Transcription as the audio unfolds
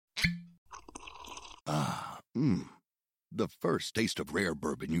Ah, the first taste of rare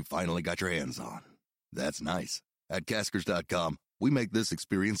bourbon you finally got your hands on. That's nice. At Caskers.com, we make this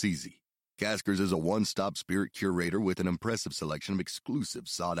experience easy. Caskers is a one-stop spirit curator with an impressive selection of exclusive,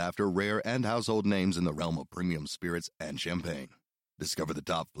 sought-after, rare, and household names in the realm of premium spirits and champagne. Discover the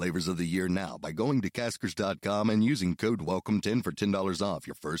top flavors of the year now by going to Caskers.com and using code WELCOME10 for $10 off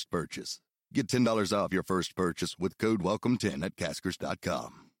your first purchase. Get $10 off your first purchase with code WELCOME10 at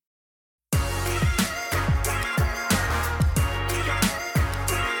Caskers.com.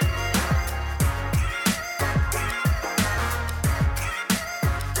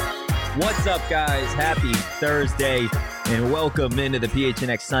 What's up, guys? Happy Thursday, and welcome into the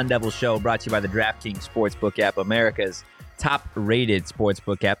PHNX Sun Devil Show, brought to you by the DraftKings Sportsbook app, America's top-rated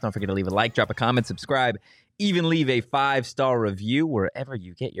sportsbook app. Don't forget to leave a like, drop a comment, subscribe, even leave a 5-star review wherever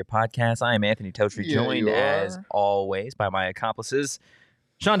you get your podcasts. I am Anthony Totri, joined as always by my accomplices,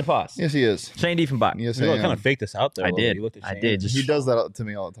 Sean DePass. Yes, he is. Shane Diefenbach. Yes, You I kind am. of faked this out there. I did. You looked at I Shane. did. He does that to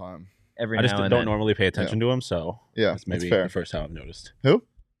me all the time. Every I just now and don't then. normally pay attention to him, so Yeah, that's maybe that's fair. the first time I've noticed. Who?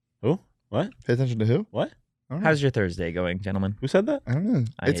 Who? What? Pay attention to who? What? I don't know. How's your Thursday going, gentlemen? Who said that? I don't know.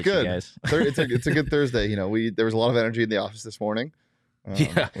 I It's hate you good. guys. It's a good Thursday. You know, there was a lot of energy in the office this morning.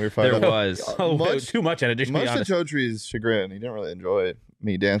 Yeah, we were fired There up. was. Oh, Much- too much energy, to be Much to honest. Chotri's chagrin, he didn't really enjoy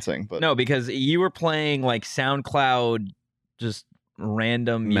me dancing. But No, because you were playing like SoundCloud, just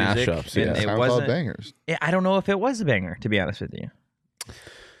random music. Mashups, and yeah. it SoundCloud wasn't. bangers. Yeah, I don't know if it was a banger, to be honest with you.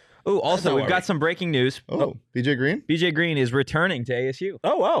 Oh, also, Don't we've got worry. some breaking news. Oh, BJ Green? BJ Green is returning to ASU.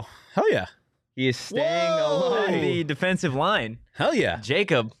 Oh, wow. Hell yeah. He is staying Whoa! along the defensive line. Hell yeah.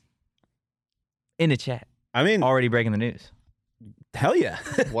 Jacob, in the chat, I mean, already breaking the news. hell yeah.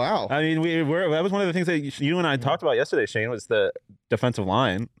 Wow. I mean, that was one of the things that you and I talked about yesterday, Shane, was the defensive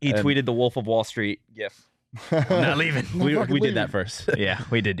line. He And tweeted the Wolf of Wall Street gif. I'm not leaving. We did that first. Yeah,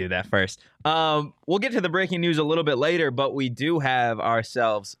 we did do that first. We'll get to the breaking news a little bit later, but we do have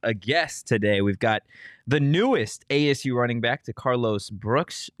ourselves a guest today. We've got the newest ASU running back, DeCarlos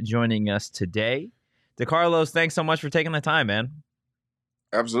Brooks, joining us today. DeCarlos, thanks so much for taking the time, man.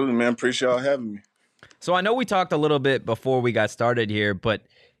 Absolutely, man. Appreciate y'all having me. So I know we talked a little bit before we got started here, but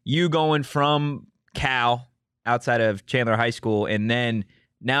you going from Cal outside of Chandler High School, and then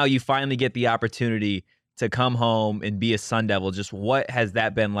now you finally get the opportunity to come home and be a Sun Devil. Just what has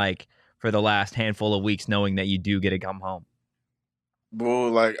that been like for the last handful of weeks, knowing that you do get to come home? Well,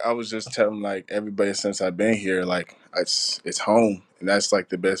 like I was just telling like everybody since I've been here, like it's home, and that's like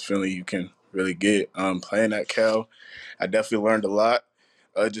the best feeling you can really get. Playing at Cal, I definitely learned a lot.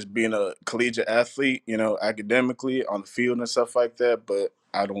 Just being a collegiate athlete, you know, academically on the field and stuff like that. But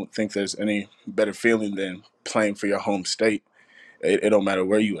I don't think there's any better feeling than playing for your home state. It don't matter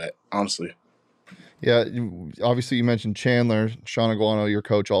where you at, honestly. Yeah, obviously you mentioned Chandler, Sean Aguano, your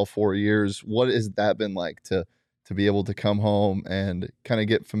coach all 4 years. What has that been like to be able to come home and kind of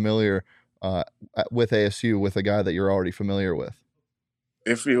get familiar with ASU with a guy that you're already familiar with?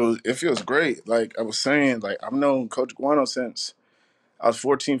 It feels great. Like I was saying, like I've known Coach Guano since I was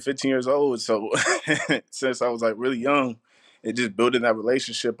 14, 15 years old. So since I was like really young, and just building that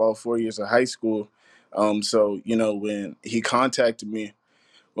relationship all 4 years of high school. So, you know, when he contacted me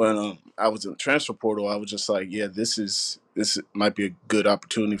when I was in the transfer portal, I was just like, yeah, this might be a good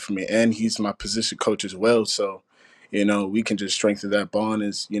opportunity for me. And he's my position coach as well. So, you know, we can just strengthen that bond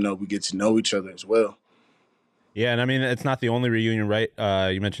as, you know, we get to know each other as well. Yeah, and I mean, it's not the only reunion, right?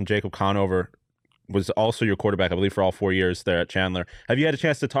 You mentioned Jacob Conover was also your quarterback, I believe, for all 4 years there at Chandler. Have you had a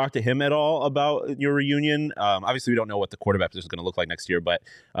chance to talk to him at all about your reunion? Obviously, we don't know what the quarterback position is going to look like next year, but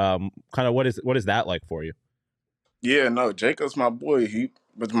kind of what is that like for you? Yeah, no, Jacob's my boy. He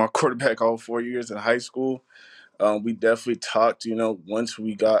was my quarterback all 4 years in high school. We definitely talked, you know, once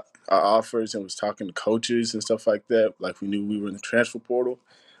we got our offers and was talking to coaches and stuff like that, like we knew we were in the transfer portal.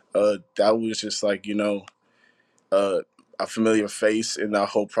 That was just like, you know, a familiar face in that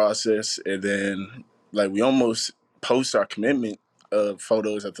whole process. And then, like, we almost post our commitment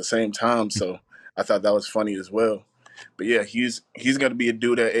photos at the same time. So I thought that was funny as well. But, yeah, he's going to be a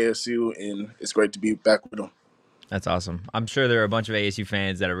dude at ASU, and it's great to be back with him. That's awesome. I'm sure there are a bunch of ASU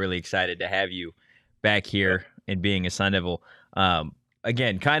fans that are really excited to have you back here and being a Sun Devil.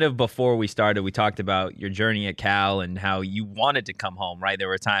 Again, kind of before we started, we talked about your journey at Cal and how you wanted to come home, right? There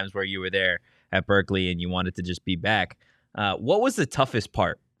were times where you were there at Berkeley and you wanted to just be back. What was the toughest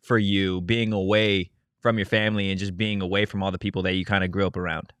part for you being away from your family and just being away from all the people that you kind of grew up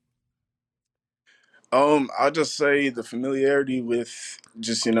around? I'll just say the familiarity with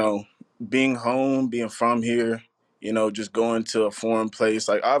just, you know, being home, being from here, you know, just going to a foreign place.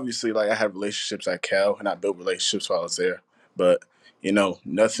 Like, obviously, like, I had relationships at Cal, and I built relationships while I was there. But, you know,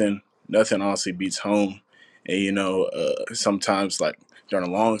 nothing nothing honestly beats home. And sometimes like during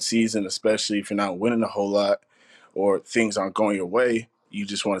a long season, especially if you're not winning a whole lot or things aren't going your way, you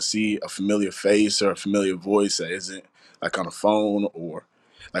just want to see a familiar face or a familiar voice that isn't like on a phone or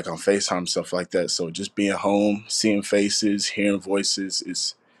like on FaceTime, stuff like that. So just being home, seeing faces, hearing voices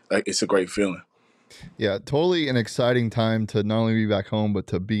is like it's a great feeling. Yeah, totally an exciting time to not only be back home, but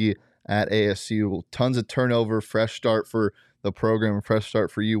to be at ASU. Tons of turnover, fresh start for the program, fresh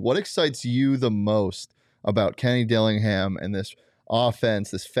start for you. What excites you the most about Kenny Dillingham and this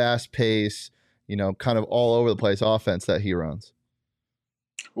offense, this fast pace, kind of all over the place offense that he runs?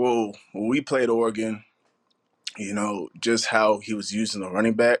 Well, when we played Oregon, just how he was using the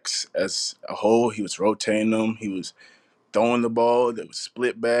running backs as a whole. He was rotating them. He was throwing the ball. That was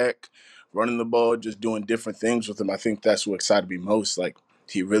split back, running the ball, just doing different things with them. I think that's what excited me most. Like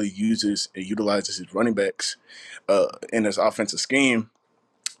he really uses and utilizes his running backs in his offensive scheme.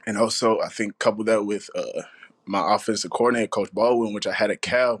 And also, I think couple that with my offensive coordinator, Coach Baldwin, which I had at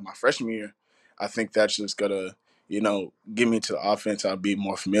Cal my freshman year, I think that's just going to, get me to the offense. I'll be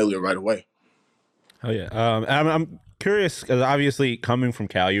more familiar right away. Oh yeah. I'm curious because obviously coming from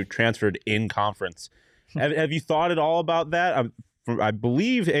Cal, you transferred in conference. Have you thought at all about that? I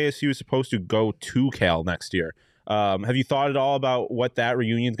believe ASU is supposed to go to Cal next year. Have you thought at all about what that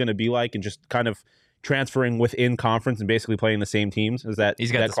reunion is going to be like and just kind of transferring within conference and basically playing the same teams? Is that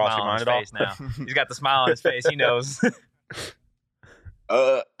he's got the smile on his face now? He's got the smile on his face. He knows.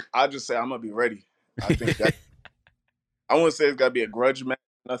 I'll just say I'm gonna be ready. I think that I wouldn't say it's gotta be a grudge match,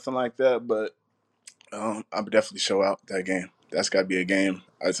 nothing like that, but I'll definitely show out that game. That's got to be a game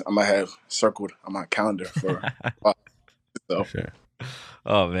I might have circled on my calendar for. So. Sure.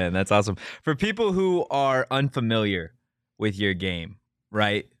 Oh man, that's awesome. For people who are unfamiliar with your game,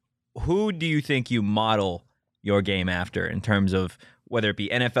 right? Who do you think you model your game after in terms of whether it be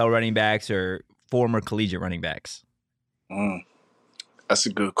NFL running backs or former collegiate running backs? That's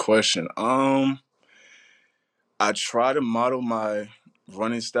a good question. I try to model my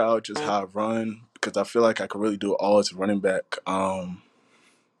running style, just how I run, because I feel like I could really do it all as a running back.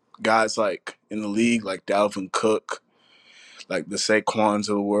 Guys like in the league, like Dalvin Cook, like the Saquons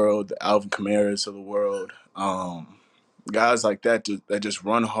of the world, the Alvin Kamara's of the world, guys like that just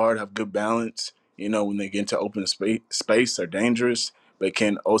run hard, have good balance. When they get into open space, they're dangerous, but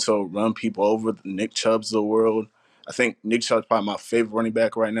can also run people over. The Nick Chubb's of the world. I think Nick Chubb's probably my favorite running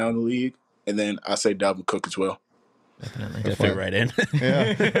back right now in the league, and then I say Dalvin Cook as well. Definitely fit right in.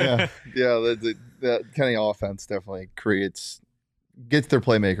 yeah. The Kenny offense definitely gets their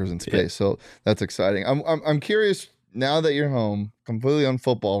playmakers in space. Yeah. So that's exciting. I'm curious now that you're home, completely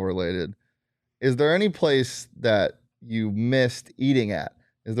unfootball related. Is there any place that you missed eating at?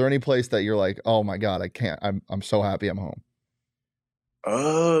 Is there any place that you're like, oh my God, I can't? I'm so happy I'm home.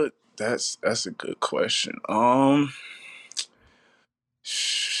 That's a good question.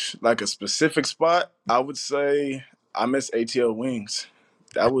 Like a specific spot, I would say I miss ATL wings.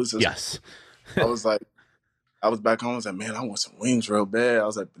 That was yes. I was like, I was back home. I was like, man, I want some wings real bad. I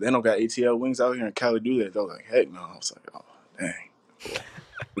was like, they don't got ATL wings out here in Cali, do that? They was like, heck no. I was like, oh dang.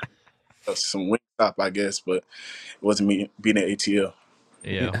 Some wing stop, I guess, but it wasn't me being at ATL.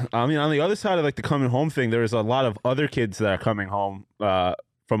 Yeah. I mean, on the other side of like the coming home thing, there's a lot of other kids that are coming home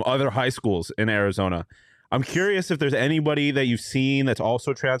from other high schools in Arizona. I'm curious if there's anybody that you've seen that's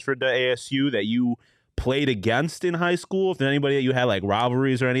also transferred to ASU that you played against in high school. If there's anybody that you had like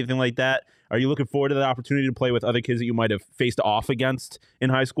rivalries or anything like that, are you looking forward to the opportunity to play with other kids that you might have faced off against in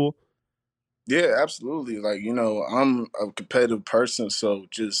high school? Yeah, absolutely. Like, I'm a competitive person, so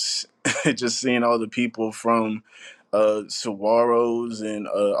just seeing all the people from Saguaros and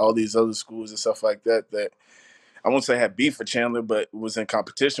all these other schools and stuff like that I won't say had beef with Chandler, but was in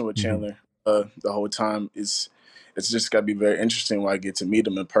competition with Chandler the whole time. It's just got to be very interesting when I get to meet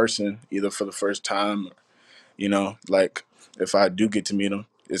them in person, either for the first time, or, like if I do get to meet them,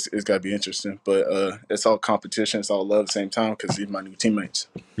 it's got to be interesting. But it's all competition. It's all love at the same time because these are my new teammates.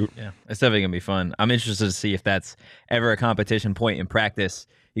 Yeah, it's definitely going to be fun. I'm interested to see if that's ever a competition point in practice.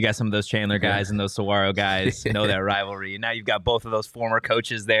 You got some of those Chandler guys and those Saguaro guys know that rivalry. And now you've got both of those former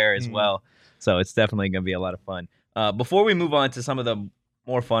coaches there as well. So it's definitely going to be a lot of fun. Before we move on to some of the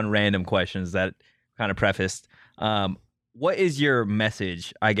more fun random questions that kind of prefaced, what is your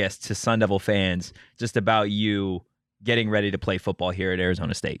message, I guess, to Sun Devil fans just about you getting ready to play football here at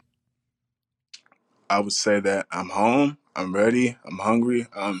Arizona State? I would say that I'm home. I'm ready. I'm hungry.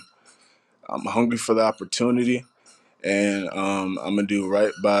 I'm hungry for the opportunity. And I'm gonna do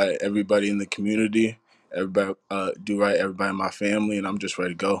right by everybody in the community. Everybody, do right, everybody in my family, and I'm just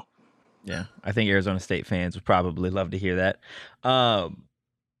ready to go. Yeah, I think Arizona State fans would probably love to hear that.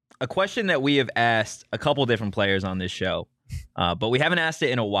 a question that we have asked a couple different players on this show, but we haven't asked it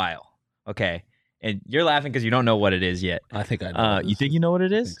in a while. Okay. And you're laughing because you don't know what it is yet. I think I know. You think you know what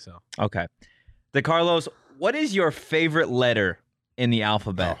it I is? think so. Okay. DeCarlos, what is your favorite letter in the Oh,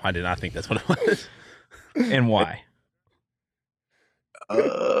 alphabet I did not think that's what it was. and why?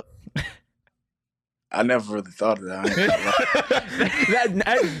 I never really thought of that. I ain't gonna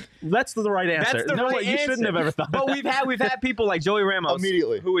lie. That's the right answer. That's the No, right you answer. shouldn't have ever thought. But we've had people like Joey Ramos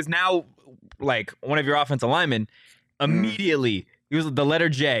Immediately. who is now like one of your offensive linemen. Immediately, he was the letter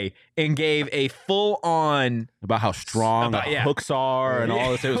J and gave a full on about how strong About- yeah. hooks are and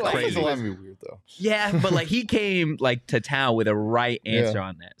all this. It was Offensive crazy. line would be weird though. yeah, but like he came like to town with a right answer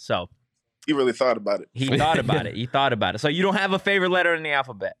on that. So He really thought about it. he thought about it. He thought about it. So you don't have a favorite letter in the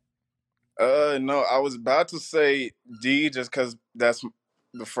alphabet. No, I was about to say D just because that's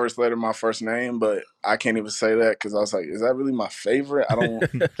the first letter of my first name, but I can't even say that because I was like, is that really my favorite? I'm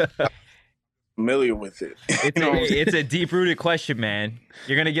familiar with it. It's You know what I'm saying? it's a deep rooted question, man.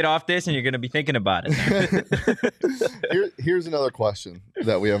 You're gonna get off this and you're gonna be thinking about it. Here's another question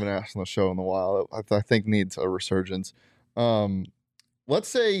that we haven't asked on the show in a while. I think needs a resurgence. Let's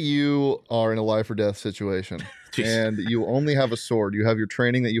say you are in a life or death situation Jeez. and you only have a sword. You have your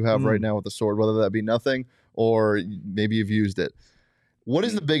training that you have right now with the sword, whether that be nothing or maybe you've used it. What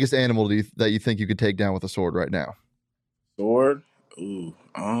is the biggest animal that you think you could take down with a sword right now? Sword? Ooh.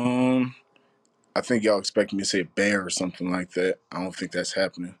 I think y'all expect me to say bear or something like that. I don't think that's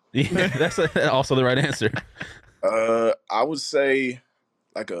happening. Yeah, that's also the right answer. I would say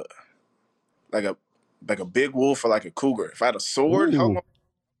like a big wolf or like a cougar. If I had a sword, how Ooh. long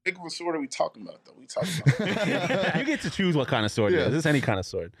big of a sword are we talking about though? We talking about You get to choose what kind of sword it Yeah. is. It's any kind of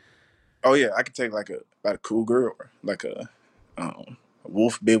sword. Oh yeah, I could take like a cougar or like a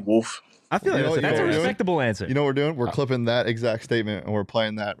wolf, big wolf. I feel You like know what That's a we're doing? respectable answer. You know what we're doing? We're clipping that exact statement and we're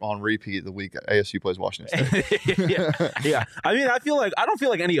playing that on repeat the week ASU plays Washington State. yeah. I mean, I don't feel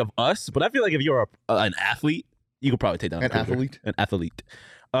like any of us, but I feel like if you're an athlete, you could probably take down An a cougar. athlete? An athlete.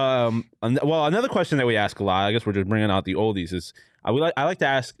 Well, another question that we ask a lot, I guess we're just bringing out the oldies, is I like to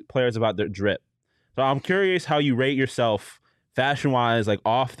ask players about their drip. So I'm curious how you rate yourself fashion-wise, like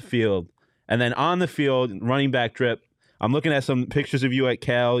off the field, and then on the field, running back drip. I'm looking at some pictures of you at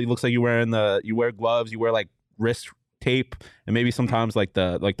Cal. It looks like you wear gloves, you wear like wrist tape, and maybe sometimes like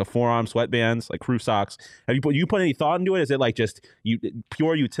the forearm sweatbands, like crew socks. Do you put any thought into it? Is it like just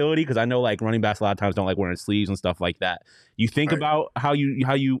pure utility? Because I know like running backs a lot of times don't like wearing sleeves and stuff like that. You think Right. about how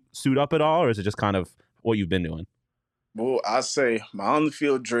you suit up at all, or is it just kind of what you've been doing? Well, I say my on the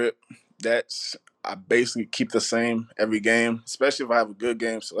field drip, I basically keep the same every game, especially if I have a good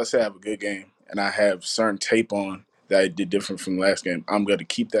game. So let's say I have a good game and I have certain tape on that I did different from the last game. I'm going to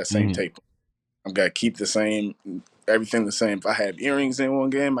keep that same tape on. I'm going to keep the same, everything the same. If I have earrings in one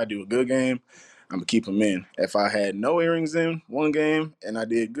game, I do a good game, I'm going to keep them in. If I had no earrings in one game and I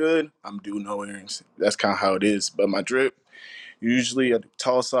did good, I'm doing no earrings. That's kind of how it is. But my drip, usually I do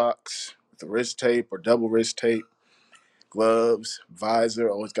tall socks with the wrist tape or double wrist tape, gloves, visor,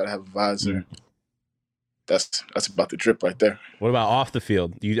 always got to have a visor. That's about the drip right there. What about off the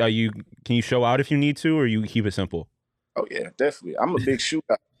field? Can you show out if you need to, or you keep it simple? Oh yeah, definitely. I'm a big shoe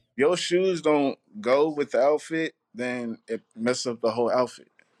guy. If your shoes don't go with the outfit, then it messes up the whole outfit.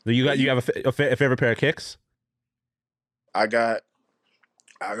 So you have a favorite pair of kicks? I got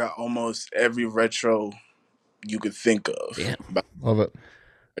almost every retro you could think of. Damn. But Love it.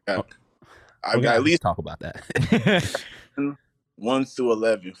 I We got gotta at least talk about that. 1 through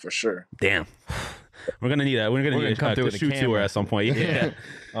 11 for sure. Damn. We're gonna need gonna come through a with a shoe tour camera. at some point. Yeah.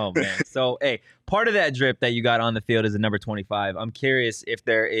 Oh man. So hey, part of that drip that you got on the field is a number 25. I'm curious if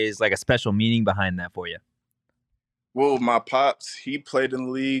there is like a special meaning behind that for you. Well, my pops, he played in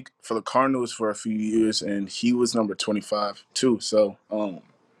the league for the Cardinals for a few years, and he was number 25 too. So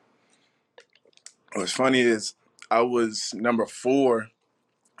what's funny is I was number 4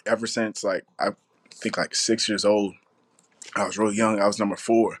 ever since I think 6 years old. I was really young. I was number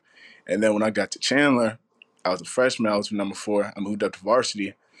 4. And then when I got to Chandler, I was a freshman. I was number 4. I moved up to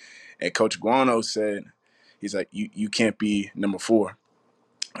varsity. And Coach Guano said, he's like, you can't be number 4.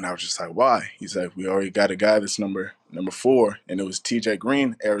 And I was just like, why? He's like, we already got a guy that's number 4. And it was TJ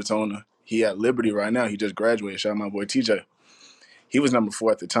Green, Arizona. He at Liberty right now. He just graduated. Shout out my boy TJ. He was number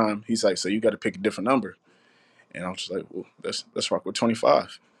 4 at the time. He's like, so you got to pick a different number. And I was just like, well, let's rock with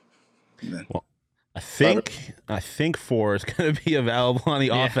 25. And then, I think 4 is going to be available on the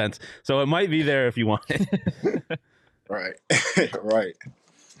offense, so it might be there if you want it. right. Right.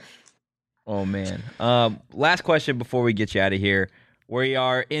 Oh man. Last question before we get you out of here. We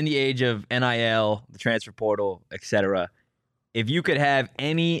are in the age of NIL, the transfer portal, etc. if you could have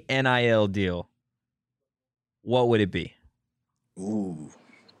any NIL deal, what would it be? Ooh,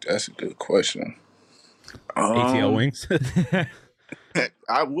 that's a good question. ATL Wings.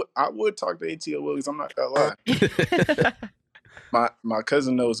 I would talk to ATL Wings. I'm not gonna lie. My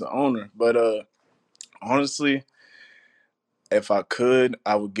cousin knows the owner, but honestly, if I could,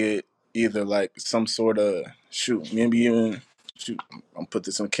 I would get either like some sort of maybe even I'm gonna put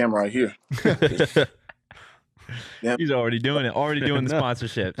this on camera right here. Yeah. He's already doing it. Already doing the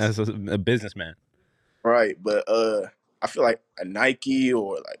sponsorships. As a businessman. Right, but I feel like a Nike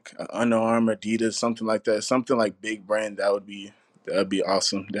or like an Under Armour, Adidas, something like that, something like big brand, that'd be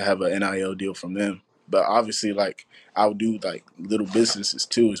awesome to have an NIL deal from them. But obviously, like I would do like little businesses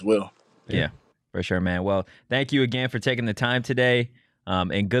too as well. Yeah, for sure, man. Well, thank you again for taking the time today,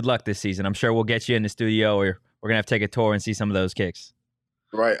 and good luck this season. I'm sure we'll get you in the studio, or we're gonna have to take a tour and see some of those kicks.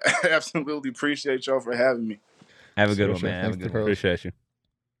 Right, I absolutely appreciate y'all for having me. Have a good one, man. Have a Thanks, good one. Appreciate you.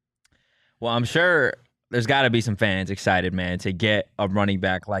 Well, I'm sure there's got to be some fans excited, man, to get a running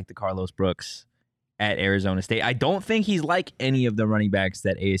back like the Carlos Brooks at Arizona State. I don't think he's like any of the running backs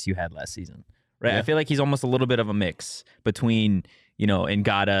that ASU had last season, right? Yeah. I feel like he's almost a little bit of a mix between,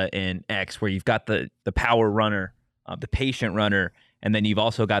 Ngata and X, where you've got the power runner, the patient runner, and then you've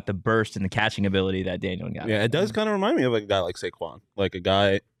also got the burst and the catching ability that Daniel Ngata. Yeah, it does kind of remind me of like a guy like Saquon, like a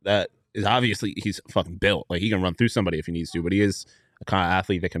guy that is obviously he's fucking built. Like he can run through somebody if he needs to, but he is a kind of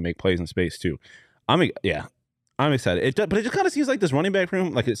athlete that can make plays in space too. I'm excited. But it just kind of seems like this running back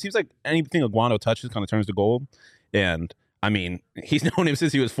room, like it seems like anything Aguano touches kind of turns to gold. And I mean, he's known him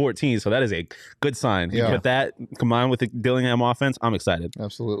since he was 14, so that is a good sign. Yeah. But that combined with the Dillingham offense, I'm excited.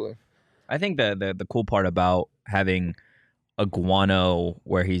 Absolutely. I think the cool part about having Aguano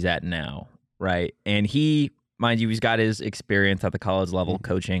where he's at now, right? And he, mind you, he's got his experience at the college level,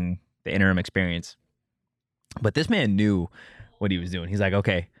 coaching, the interim experience. But this man knew what he was doing. He's like,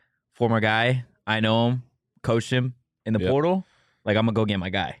 okay, former guy, I know him, coached him in the portal. Like, I'm going to go get my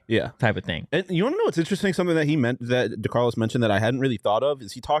guy. Yeah. Type of thing. And you want to know what's interesting? Something that that DeCarlos mentioned that I hadn't really thought of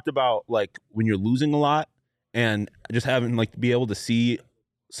is he talked about like when you're losing a lot and just having like to be able to see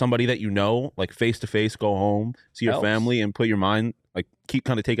somebody that you know, like face to face, go home, see your Helps. family and put your mind, like take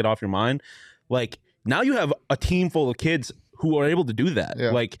it off your mind. Like now you have a team full of kids who are able to do that.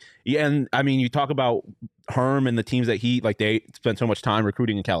 Yeah. Like, yeah, and I mean, you talk about Herm and the teams that they spent so much time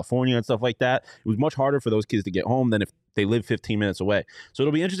recruiting in California and stuff like that. It was much harder for those kids to get home than if they live 15 minutes away. So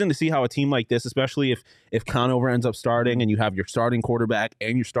it'll be interesting to see how a team like this, especially if Conover ends up starting and you have your starting quarterback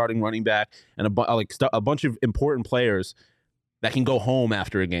and your starting running back and a bunch of important players that can go home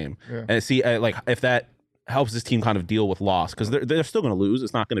after a game and see like if that helps this team kind of deal with loss, because they're still going to lose.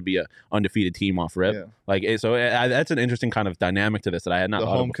 It's not going to be a undefeated team off rip. Yeah. Like so, that's an interesting kind of dynamic to this that I had not The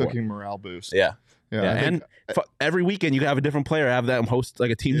thought home of before. cooking morale boost. Yeah. Yeah. Yeah, I think- and every weekend you have a different player have them host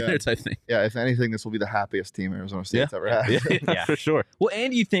like a team Yeah. there type thing. yeah, if anything, this will be the happiest team Arizona State's ever had. Yeah. For sure. Well,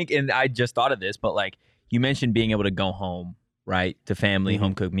 and you think, and I just thought of this, but like you mentioned being able to go home, right, to family,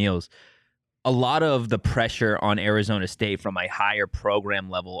 home cooked meals. A lot of the pressure on Arizona State from a higher program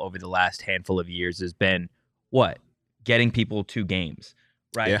level over the last handful of years has been what? Getting people to games,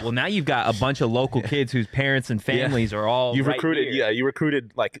 right? Yeah. Well, now you've got a bunch of local kids whose parents and families are all You've right recruited, here. you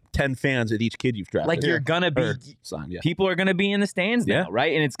recruited like 10 fans with each kid you've drafted. Like you're gonna be Or signed, yeah. people are going to be in the stands now, Yeah.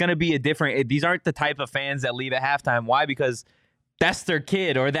 right? And it's going to be a different. These aren't the type of fans that leave at halftime. Why? Because that's their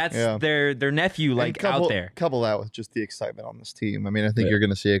kid or that's Yeah. their nephew, And like out there. Couple that with just the excitement on this team. I mean, I think you're going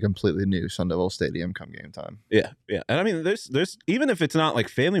to see a completely new Sun Devil Stadium come game time. Yeah, yeah. And I mean, there's even if it's not like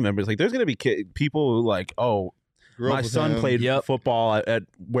family members, like there's gonna be people who like, oh, Grew up my with son him. played Yep. football at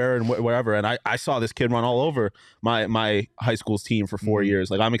wherever, and I saw this kid run all over my high school's team for 4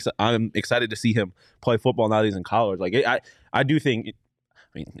 years. Like I'm excited to see him play football now that he's in college. Like I do think, I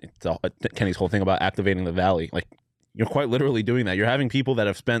mean, it's all, Kenny's whole thing about activating the Valley. Like you're quite literally doing that. You're having people that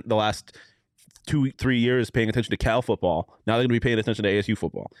have spent the last 2-3 years paying attention to Cal football. Now they're going to be paying attention to ASU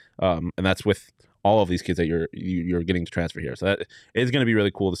football, and that's with all of these kids that you're getting to transfer here. So that it's going to be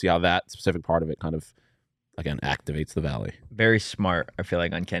really cool to see how that specific part of it kind of again activates the Valley. Very smart, I feel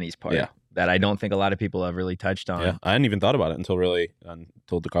like, on Kenny's part. Yeah. That I don't think a lot of people have really touched on. Yeah, I hadn't even thought about it until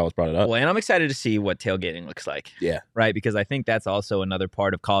DeCarlos brought it up. Well, and I'm excited to see what tailgating looks like. Yeah. Right? Because I think that's also another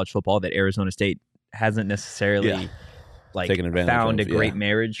part of college football that Arizona State hasn't necessarily Yeah. like Taken advantage found of, a great yeah.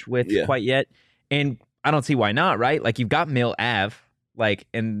 marriage with Yeah. quite yet. And I don't see why not, right? Like you've got Mill Ave, like,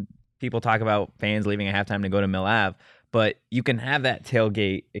 and people talk about fans leaving at halftime to go to Mill Ave, but you can have that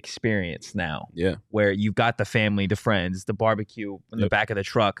tailgate experience now Yeah. where you've got the family, the friends, the barbecue in the Yep. back of the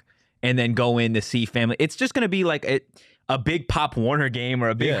truck, and then go in to see family. It's just going to be like a big Pop Warner game or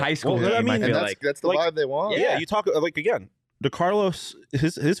a big Yeah. high school Well, game, I mean, I And feel that's, like. that's the like- vibe they want. Yeah, you talk like again. DeCarlos,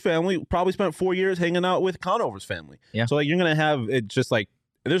 his family probably spent 4 years hanging out with Conover's family. Yeah. So like you're gonna have it just like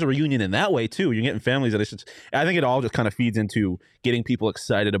there's a reunion in that way too. You're getting families that it's just. I think it all just kind of feeds into getting people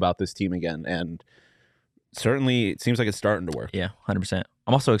excited about this team again, and certainly it seems like it's starting to work. Yeah, 100%.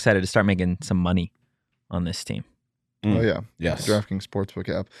 I'm also excited to start making some money on this team. Oh yeah, Yes. The DraftKings Sportsbook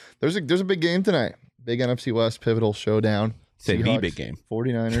app. There's a big game tonight. Big NFC West pivotal showdown. Say the Seahawks, big game.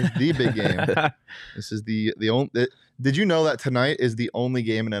 49ers, the big game. This is the only. Did you know that tonight is the only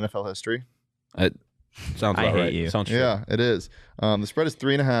game in NFL history? Sounds I about hate right. you. Sounds true. Yeah, it is. The spread is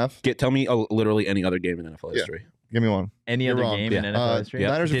 3.5. Tell me literally any other game in NFL Yeah. history. Give me one. Any You're other wrong. game in Yeah. NFL history?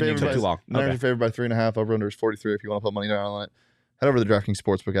 Niners are Didn't favored exist. by Too long. Niners Okay. are favored by 3.5. Over under is 43. If you want to put money down on it, head over to the DraftKings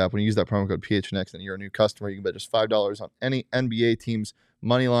Sportsbook app. When you use that promo code PHNX and you're a new customer, you can bet just $5 on any NBA team's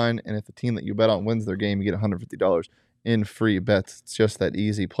money line. And if the team that you bet on wins their game, you get $150 in free bets. It's just that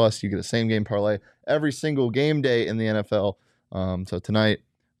easy. Plus, you get a same game parlay every single game day in the NFL. So tonight,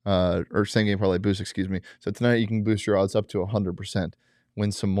 or same game parlay boost, excuse me. So tonight you can boost your odds up to 100%.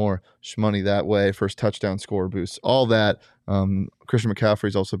 Win some more shmoney that way. First touchdown score boosts, all that. Christian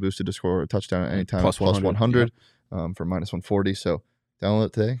McCaffrey's also boosted to score a touchdown at any time. Plus Plus 100 yep. For minus 140. So download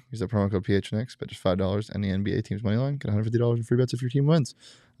it today. Use the promo code PHNX. Bet just $5. Any NBA team's money line. Get $150 in free bets if your team wins.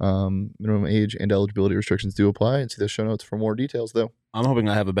 Minimum age and eligibility restrictions do apply. And see the show notes for more details, though. I'm hoping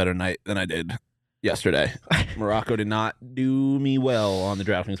I have a better night than I did yesterday. Morocco did not do me well on the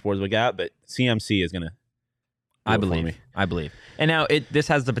DraftKings Sportsbook app, but CMC is gonna. I do it for believe. me. I believe. And now this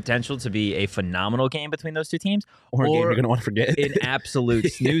has the potential to be a phenomenal game between those two teams, Or a game Or you're gonna want to forget. an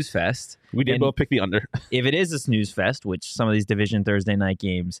absolute snooze fest. We did and- both pick the under. If it is a snooze fest, which some of these division Thursday night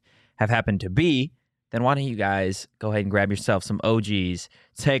games have happened to be, then why don't you guys go ahead and grab yourself some OGs,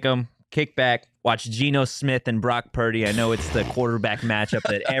 take them, kick back, watch Geno Smith and Brock Purdy. I know it's the quarterback matchup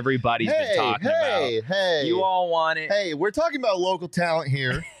that everybody's been talking about. Hey, You all want it. Hey, we're talking about local talent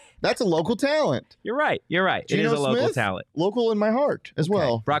here. That's a local talent. You're right. You're right. It Geno is a local Smith? talent. Local in my heart as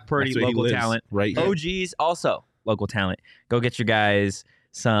well. Brock Purdy, That's where he local lives, talent. right here. OGs, also local talent. Go get your guys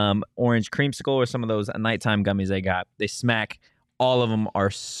some orange creamsicle or some of those nighttime gummies they got. They smack. All of them are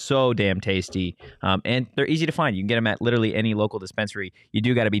so damn tasty. And they're easy to find. You can get them at literally any local dispensary. You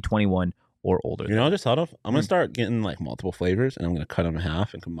do got to be 21 or older. You know, I just thought of. I'm gonna start getting like multiple flavors, and I'm gonna cut them in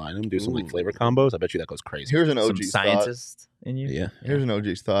half and combine them. Do some like flavor combos. I bet you that goes crazy. Here's an Some OG's thought. scientist in you. Yeah. Here's an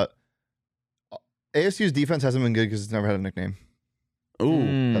OG's thought. ASU's defense hasn't been good because it's never had a nickname.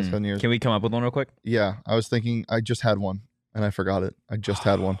 Ooh. Past 10 years. Can we come up with one real quick? Yeah, I was thinking I just had one and I forgot it. I just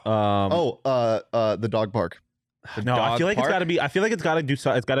had one. The dog bark. No, I Dog feel like park? it's got to be. I feel like it's got to do. It's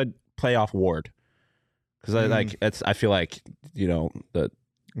got to play off Ward. Because I like it's. I feel like the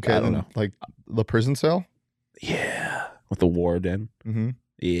Okay, I don't then, know. like the prison cell. with the Ward in. Mm-hmm.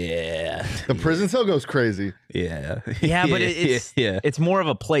 Yeah. The prison cell goes crazy. Yeah. Yeah, but it's yeah. more of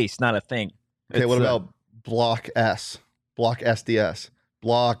a place, not a thing. Okay, what It's, about block S, block SDS,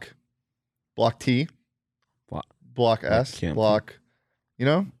 block T, block S, can't- block. You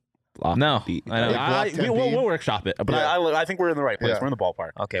know, block No, B? I know. Block We'll workshop it, but Yeah. I think we're in the right place. Yeah. We're in the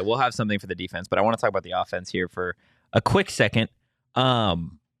ballpark. Okay, we'll have something for the defense, but I want to talk about the offense here for a quick second.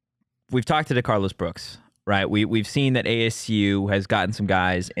 We've talked to DeCarlos Brooks, right? We've seen that ASU has gotten some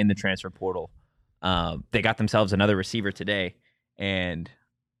guys in the transfer portal. They got themselves another receiver today, and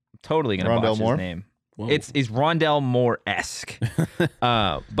I'm totally gonna Rondell botch Moore? his name. Whoa. It's Rondell Moore-esque,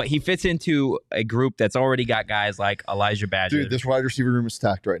 but he fits into a group that's already got guys like Elijah Badger. dude, this wide receiver room is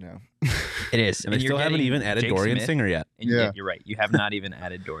stacked right now. It is, and they you're still haven't getting even added Jake Dorian Smith. Singer yet. And Yeah. you're right. You have not even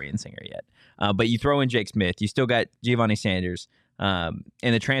added Dorian Singer yet. But you throw in Jake Smith. You still got Giovanni Sanders. And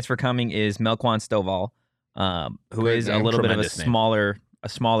the transfer coming is Melquan Stovall, who Great is a name. little bit of Tremendous name. a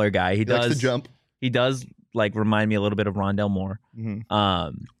smaller guy. He He likes does to jump. He does like remind me a little bit of Rondell Moore.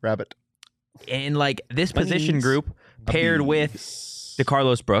 Rabbit. And like this position Bunnies. group paired with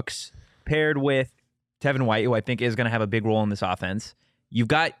DeCarlos Brooks, paired with Tevin White, who I think is going to have a big role in this offense. You've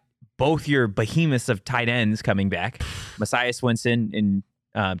got both your behemoths of tight ends coming back, Messiah Swinson and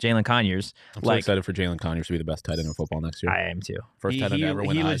Jalen Conyers. I'm so excited for Jalen Conyers to be the best tight end in football next year. I am too. First tight end to ever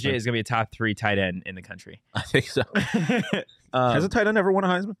win He a legit Heisman. is going to be a top 3 tight end in the country. I think so. Has a tight end ever won a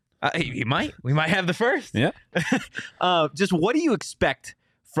Heisman? He might. We might have the first. Yeah. Just what do you expect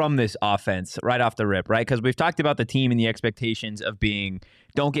from this offense right off the rip, right? Because we've talked about the team and the expectations of being,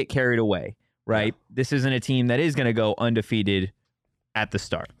 don't get carried away, right? This isn't a team that is going to go undefeated at the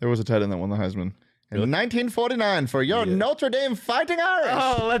start. There was a tight end that won the Heisman in Really? 1949 for your Yeah. Notre Dame Fighting Irish.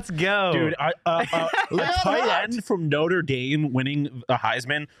 Oh, let's go. Dude, a Leo tight Hart. end from Notre Dame winning a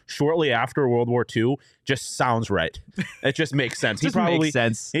Heisman shortly after World War II just sounds right. It just makes sense. Just he probably makes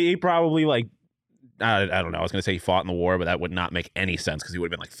sense. He probably like I don't know. I was going to say he fought in the war, but that would not make any sense because he would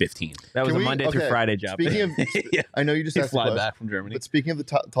have been like 15. That was Can a we- Monday through okay, Friday job. Speaking of, Yeah. I know you just He'd asked the fly question, back from Germany. but speaking of the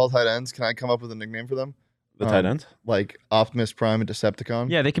tall tight ends, can I come up with a nickname for them? The tight ends? Like Optimus Prime and Decepticon.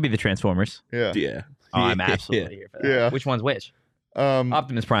 Yeah, they could be the Transformers. Yeah. Yeah. Oh, I'm absolutely here for that. Yeah. Which one's which? Um,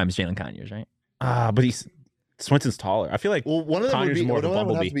 Optimus Prime is Jalen Conyers, right? But Swinson's taller. I feel like well, one of them would Conyers be is more one of of a them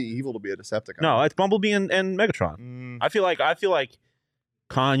would have Bumblebee. to be evil to be a Decepticon. no, it's Bumblebee and Megatron. Mm. I feel like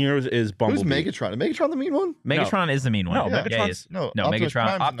Conyers is Bumblebee. Who's Megatron? Is Megatron the mean one? Megatron is the mean one. No, Yeah, Megatron's- he is. No, No, Optimus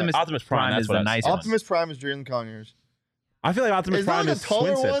Megatron. Prime's the nice- Optimus Prime, that's is what the I was nice saying. one. Optimus Prime is Jalen Conyers. I feel like Optimus Is there Prime like a is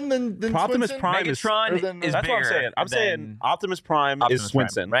taller Swinson. one than Optimus Swinson? Prime is Megatron or than- is That's what I'm bigger saying. I'm saying than Optimus Prime Optimus is Prime,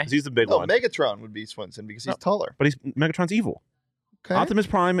 Swinson, right? 'cause he's the big No, one. Megatron would be Swinson because he's taller. But Megatron's evil. Okay. Optimus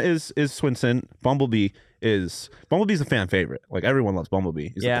Prime is Swinson. Bumblebee's a fan favorite. Like everyone loves Bumblebee.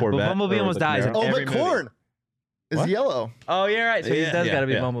 He's Yeah, a but Corvette. Bumblebee or almost the dies Camaro. in Oh, every but movie. Corn is What? yellow. Oh, yeah, right. So he does got to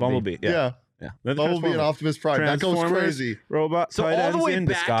be Bumblebee. Bumblebee. Yeah. Yeah. They're the Bumblebee and Transformers. Optimus Prime. That goes Transformers, crazy. Robot. So tight all the ends way in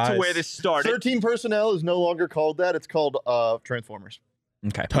back disguise. to where this started. 13 personnel is no longer called that. It's called Transformers.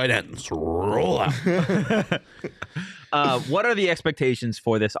 Okay. Tight ends roll out. What are the expectations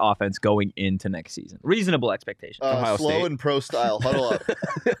for this offense going into next season? Reasonable expectations. Ohio Slow State. and pro style. Huddle up.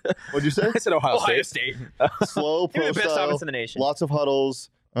 What'd you say? I said Ohio State. State. Slow, Give me pro the best style. offense in the nation. Lots of huddles.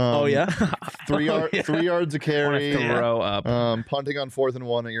 Oh yeah. 3 Oh, yeah. 3 yards a carry. Throw up. Punting on 4th and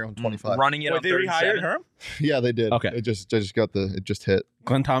 1 at your own 25. Running it Wait, on they rehired 37. Herm? Yeah, they did. Okay. It just hit.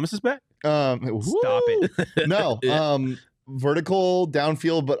 Glenn Thomas is back. Stop Woo! it. No. Vertical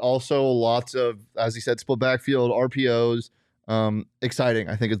downfield, but also lots of, as he said, split backfield, RPOs. Exciting,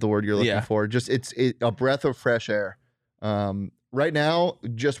 I think is the word you're looking Yeah. for. Just it's a breath of fresh air. Right now,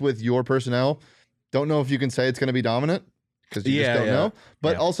 just with your personnel, don't know if you can say it's going to be dominant because you just don't know.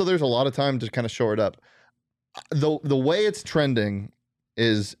 But also, there's a lot of time to kind of shore it up. The way it's trending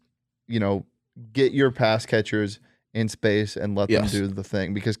is, get your pass catchers in space and let them Yes. do the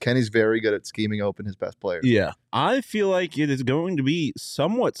thing because Kenny's very good at scheming open his best players. Yeah. I feel like it is going to be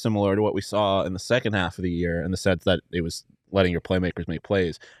somewhat similar to what we saw in the second half of the year in the sense that it was letting your playmakers make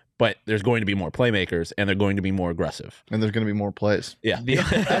plays. But there's going to be more playmakers and they're going to be more aggressive. And there's going to be more plays. Yeah.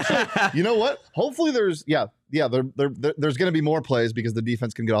 You know what? Hopefully there's going to be more plays because the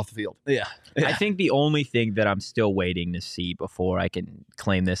defense can get off the field. Yeah. I think the only thing that I'm still waiting to see before I can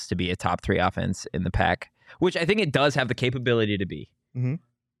claim this to be a top 3 offense in the pack, which I think it does have the capability to be, Mhm.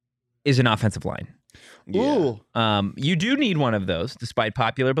 is an offensive line. Ooh. You do need one of those, despite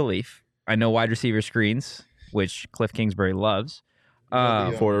popular belief. I know wide receiver screens, which Cliff Kingsbury loves.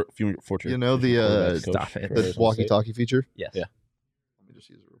 Yeah. For You know the, Stop it. the walkie-talkie feature? Yes. Yeah. Let me just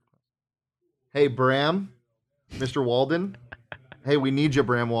use it real quick. Hey, Bram, Mr. Walden. Hey, we need you,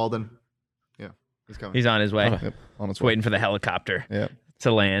 Bram Walden. Yeah, he's coming. He's on his way. Okay. Yep, on its Just way. waiting for the helicopter Yeah.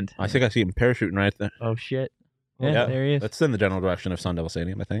 to land. I think I see him parachuting right there. Oh, shit. Yeah, Yeah. there he is. That's in the general direction of Sun Devil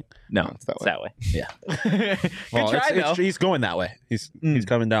Stadium, I think. No, it's that it's way. that way. Yeah. Good Well, try, though. he's going that way. He's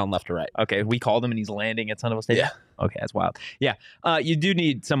coming down left to right. Okay, we called him and he's landing at Sun Devil Stadium. Okay, that's wild. Yeah, you do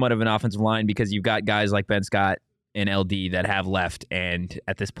need somewhat of an offensive line because you've got guys like Ben Scott and LD that have left, and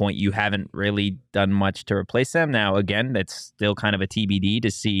at this point, you haven't really done much to replace them. Now, again, that's still kind of a TBD to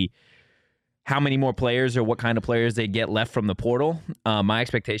see how many more players or what kind of players they get left from the portal. My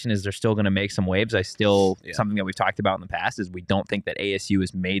expectation is they're still going to make some waves. Something that we've talked about in the past is we don't think that ASU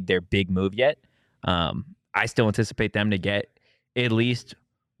has made their big move yet. I still anticipate them to get at least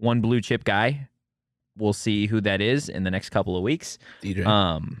one blue chip guy. We'll see who that is in the next couple of weeks. DJ.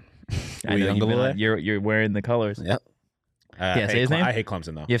 I know you're wearing the colors. Yep. Yeah, say his name? I hate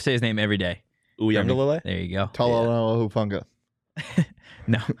Clemson though. You have to say his name every day. Uyunglele? There you go. Talanoa Hupunga.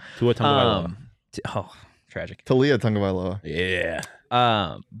 No. Tua Tagovailoa. Tragic. Talia Tungavailoa. Yeah.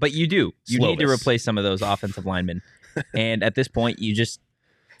 But you need to Slovis. replace some of those offensive linemen, and at this point, you just,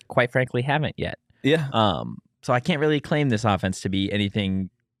 quite frankly, haven't yet. Yeah. So I can't really claim this offense to be anything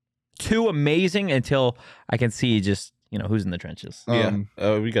too amazing until I can see just who's in the trenches. We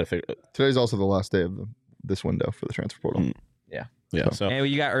got to figure it. Today's also the last day of this window for the transfer portal. Yeah. So And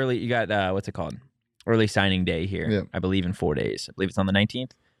you got what's it called? Early signing day here. Yeah. I believe in 4 days. I believe it's on the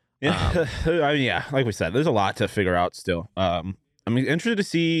 19th. yeah, I mean, yeah, like we said, there's a lot to figure out still. I'm interested to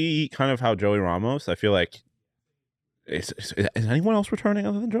see kind of how Joey Ramos. I feel like is anyone else returning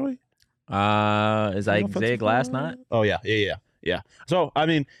other than Joey? Is Isaiah Glass not? Oh yeah. So I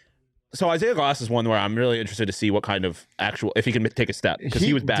mean, Isaiah Glass is one where I'm really interested to see what kind of if he can take a step because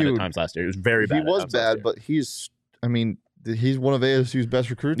he was bad at times last year. He was very bad. He was bad, but he's one of ASU's best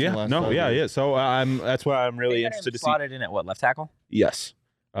recruits. in the last 5 years. Yeah. So that's why I'm really interested to see. Slotted in at what, left tackle? Yes.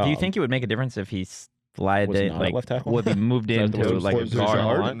 Do you think it would make a difference if he's Vlade, he not a left tackle? would be moved Is that into the like a was guard.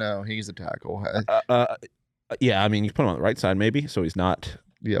 Zard? line. No, he's a tackle. Yeah, I mean, you put him on the right side maybe, so he's not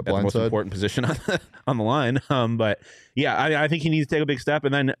Yeah, at the most blindside. important position on the line. But yeah, I think he needs to take a big step.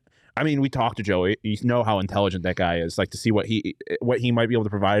 And then, I mean, we talked to Joey. You know how intelligent that guy is. Like, to see what he might be able to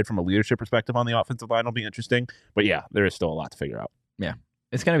provide from a leadership perspective on the offensive line will be interesting. But yeah, there is still a lot to figure out.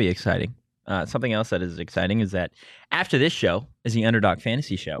 It's going to be exciting. Something else that is exciting is that after this show is the Underdog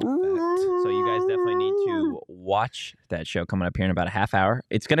Fantasy Show. So you guys definitely need to watch that show coming up here in about a half hour.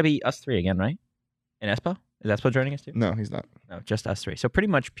 It's going to be us three again, right? And Espo? Is Espo joining us too? No, he's not. No, just us three. So pretty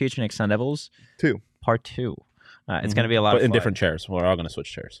much PHNX Sun Devils 2. Part 2. It's going to be a lot But of fun. in different chairs. We're all going to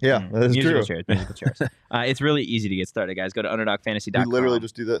switch chairs. Yeah, that is musical true. chairs, musical chairs. It's really easy to get started, guys. Go to underdogfantasy.com. We literally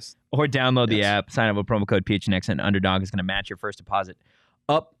just do this. or download the Yes. app, sign up with promo code PHNX, and Underdog is going to match your first deposit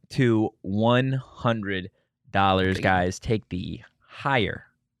up to $100. Guys, take the higher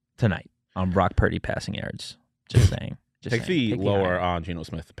tonight on Brock Purdy passing yards. Just saying. Take the lower higher. on Geno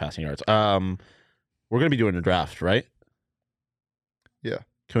Smith passing yards. We're going to be doing a draft, right? Yeah.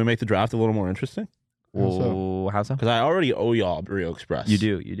 Can we make the draft a little more interesting? Whoa, how so? Because I already owe y'all Burrito Express. You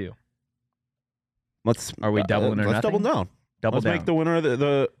do. Let's. Are we doubling or let's nothing? double down. Double Let's down. make the winner of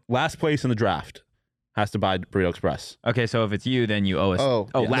the last place in the draft has to buy Burrito Express. Okay, so if it's you, then you owe us. Oh,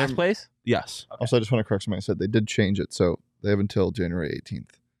 Oh, yeah. last Then- place? Yes. Also, I just want to correct something I said. They did change it, so they have until January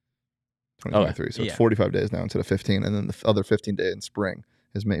 18th, 2023. So Yeah. it's 45 days now instead of 15, and then the other 15 day in spring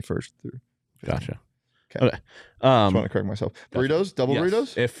is May 1st through. 15. Gotcha. Okay. Okay. Just want to correct myself. Gotcha. Burritos, double Yes.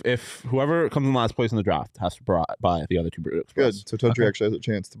 burritos. If whoever comes in last place in the draft has to buy the other two Burrito Express. Good. So Tontry actually has a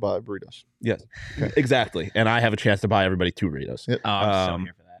chance to buy burritos. Yes. Okay. Exactly. And I have a chance to buy everybody 2 burritos. Yep. Oh, I'm so Um,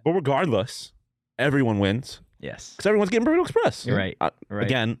 here for that. But regardless, everyone wins Yes. because everyone's getting Burrito Express. You're right. Right.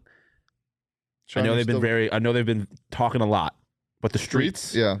 Again, Sean, I know you're they've been talking a lot, but the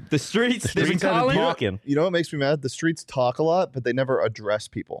streets, Yeah. The streets. the streets have been talking. You know what makes me mad? The streets talk a lot, but they never address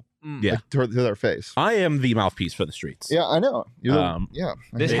people Yeah. like, to their face. I am the mouthpiece for the streets. Yeah, I know. You're the- Um, yeah.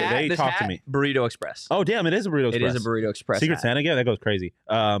 I This get They- it. hat, they this talk to hat, me. Burrito Express. Oh, damn! It is a Burrito It Express. is a Burrito Express. Secret hat. Santa, yeah, that goes crazy.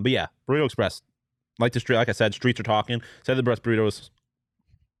 But yeah, Burrito Express. Like the street, like I said, streets are talking. Said the best burritos.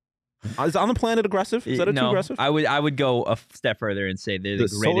 Is On the Planet aggressive? Is that a too No, aggressive? I would go a step further and say they're the, The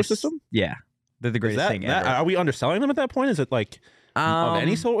solar greatest system? Yeah, they're the Is greatest that, thing that- ever. are we underselling them at that point? Is it like of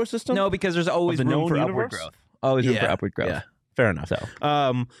any solar system? No, because there's always the room known for upward universe? growth. Always room for Yeah, upward growth. yeah. Fair enough. So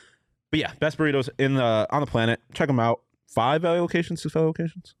But yeah, best burritos on the planet. Check them out. 5 value locations, 6 value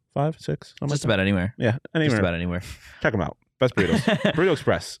locations, 5, 6. something like just that. about anywhere. Yeah, Just anywhere. about anywhere. Check them out. Best burritos. Burrito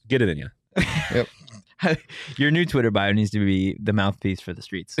Express. Get it in you. Your new Twitter bio needs to be the mouthpiece for the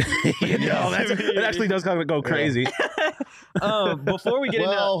streets. It actually does kind of go crazy. Before we get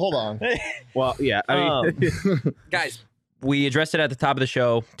Well, hold on. Well, yeah. I mean, guys, we addressed it at the top of the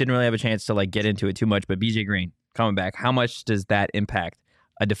show. Didn't really have a chance to get into it too much, but BJ Green coming back. How much does that impact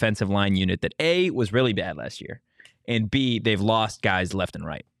a defensive line unit that A, was really bad last year, and B, they've lost guys left and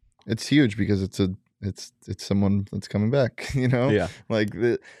right? It's huge because it's someone that's coming back, you know? yeah. Like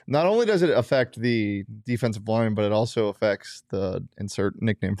not only does it affect the defensive line, but it also affects the insert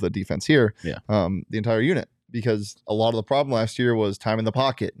nickname for the defense here. Yeah. The entire unit, because a lot of the problem last year was time in the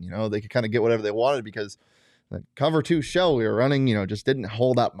pocket. You know, they could kind of get whatever they wanted because the cover 2 shell we were running, just didn't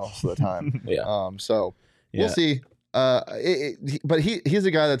hold up most of the time. Yeah. So Yeah. we'll see. But he's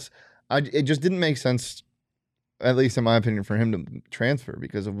a guy it just didn't make sense, at least in my opinion, for him to transfer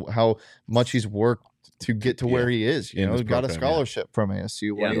because of how much he's worked to get to where he is. You In know, this he got a program, yeah. scholarship from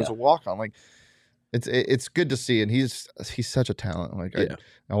ASU when Yeah. he was a walk on. Like, it's good to see, and he's such a talent. Like, Yeah.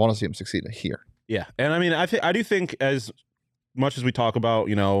 I want to see him succeed here. Yeah. And I mean, I do think as much as we talk about,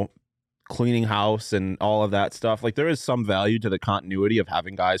 cleaning house and all of that stuff, like there is some value to the continuity of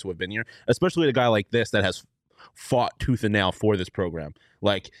having guys who have been here, especially a guy like this that has fought tooth and nail for this program.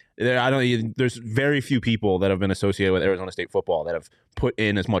 Like there's very few people that have been associated with Arizona State football that have put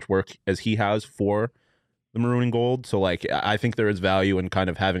in as much work as he has for the maroon and gold. So like I think there is value in kind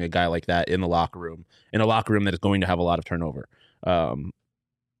of having a guy like that in a locker room that is going to have a lot of turnover.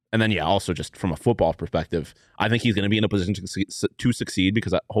 And then, yeah, also just from a football perspective, I think he's going to be in a position to succeed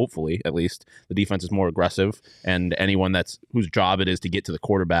because hopefully, at least, the defense is more aggressive, and anyone whose job it is to get to the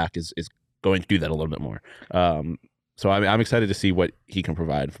quarterback is going to do that a little bit more. So I'm excited to see what he can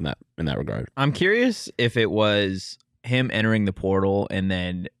provide from that in that regard. I'm curious if it was him entering the portal and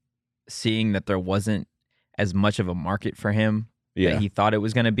then seeing that there wasn't as much of a market for him Yeah, that he thought it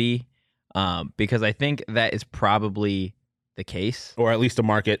was going to be, because I think that is probably the case. or at least a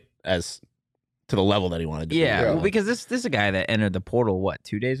market as to the level that he wanted to. Yeah, be. well, because this is a guy that entered the portal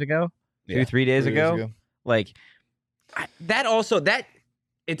 2 days ago, Yeah. 3 days 3 ago. Like that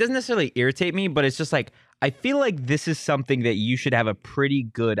it doesn't necessarily irritate me, but it's just like I feel like this is something that you should have a pretty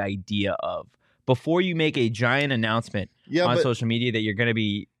good idea of before you make a giant announcement on social media that you're going to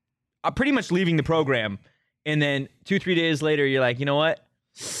be pretty much leaving the program, and then 2-3 days later you're like, you know what,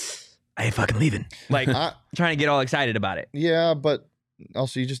 I ain't fucking leaving. Like trying to get all excited about it. Yeah, but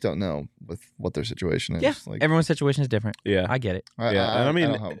also you just don't know with what their situation is. Yeah, Like, everyone's situation is different. Yeah, I get it. and I mean,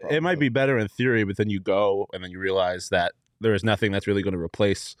 don't have a problem it might with be better in theory, but then you go and then you realize that there is nothing that's really going to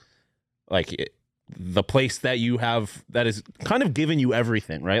replace the place that you have that is kind of giving you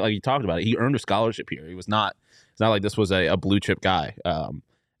everything, right? Like you talked about it. He earned a scholarship here. It's not like this was a blue chip guy.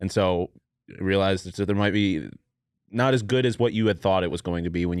 And so realized that there might be not as good as what you had thought it was going to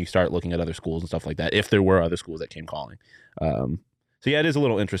be when you start looking at other schools and stuff like that, if there were other schools that came calling. So yeah, it is a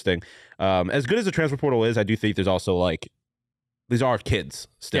little interesting. As good as the transfer portal is, I do think there's also like, these are kids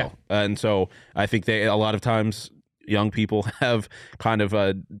still. Yeah. And so I think a lot of times young people have kind of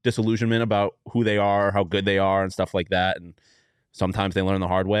a disillusionment about who they are, how good they are and stuff like that. And sometimes they learn the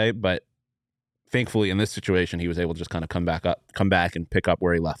hard way, but thankfully in this situation, he was able to just kind of come back and pick up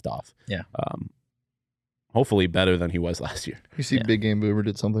where he left off. Yeah. Hopefully better than he was last year. You see Big Game Boomer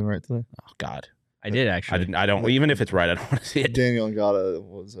did something right today. Oh God. I did actually. I don't, even if it's right, I don't want to see it. Daniel Ngata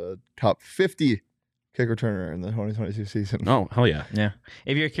was a top 50 kick returner in the 2022 season. No, hell yeah. Yeah.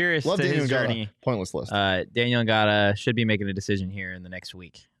 If you're curious Love to Daniel his Ngata. journey, Pointless list. Daniel Ngata should be making a decision here in the next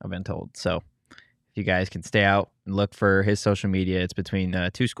week, I've been told. So if you guys can stay out and look for his social media, it's between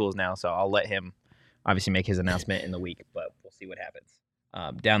 2 schools now. So I'll let him obviously make his announcement in the week, but we'll see what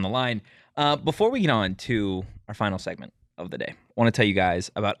happens down the line. Before we get on to our final segment of the day, I want to tell you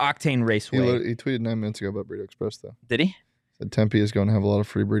guys about Octane Raceway. He tweeted 9 minutes ago about Burrito Express, though. Did he? Said Tempe is going to have a lot of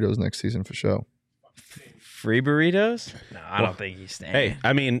free burritos next season for show. Free burritos? No, I don't think he's staying. Hey,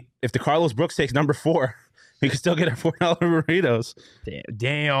 I mean, if the Carlos Brooks takes number 4, we can still get our $4 burritos.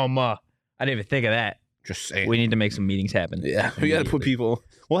 Damn. I didn't even think of that. Just saying. We need to make some meetings happen. Yeah, we got to put people.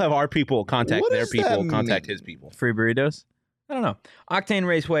 We'll have our people contact their people, contact his people. Free burritos? I don't know. Octane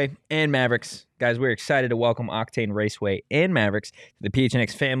Raceway and Mavericks. Guys, we're excited to welcome Octane Raceway and Mavericks to the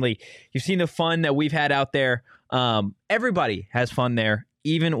PHNX family. You've seen the fun that we've had out there. Everybody has fun there,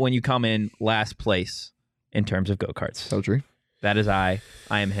 even when you come in last place in terms of go-karts. So true. That is I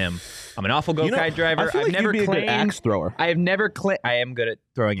am him. I'm an awful go-kart driver. I feel like you'd be a good axe thrower. I have never claimed. I am good at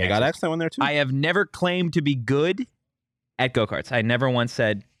throwing axes. I got axe throw in there too. I have never claimed to be good at go-karts. I never once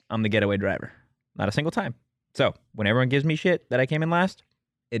said I'm the getaway driver. Not a single time. So when everyone gives me shit that I came in last,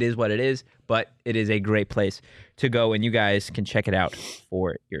 it is what it is, but it is a great place to go, and you guys can check it out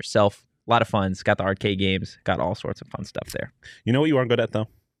for yourself. A lot of fun. It's got the arcade games, got all sorts of fun stuff there. You know what you aren't good at, though?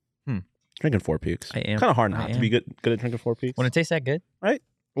 Drinking Four Peaks. I am. Kind of hard not to be good at drinking Four Peaks. When it tastes that good? Right?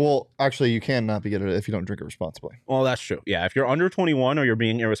 Well, actually, you can not be good at it if you don't drink it responsibly. Well, that's true. Yeah, if you're under 21 or you're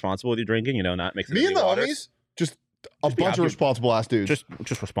being irresponsible with your drinking, not mixing Me and the homies, just a bunch of responsible ass dudes.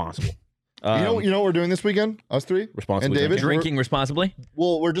 Just responsible. You know what we're doing this weekend? Us three? Responsibly. And David? Drinking responsibly?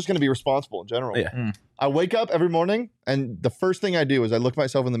 Well, we're just going to be responsible in general. Yeah. I wake up every morning, and the first thing I do is I look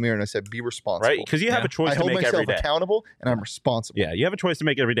myself in the mirror and I say, be responsible. Right? Because you have a choice I to hold make myself every day. accountable, and I'm responsible. Yeah, you have a choice to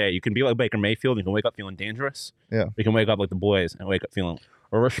make every day. You can be like Baker Mayfield. You can wake up feeling dangerous. Yeah. You can wake up like the boys and wake up feeling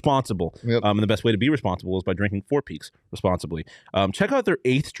responsible. Yep. And the best way to be responsible is by drinking Four Peaks responsibly. Check out their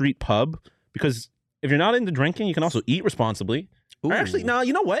 8th Street Pub, because if you're not into drinking, you can also eat responsibly. Or actually, no,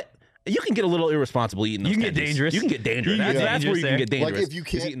 you know what? You can get a little irresponsible eating those You can get tendies. dangerous. You can get dangerous. You can get That's where you dangerous can get dangerous. Like if you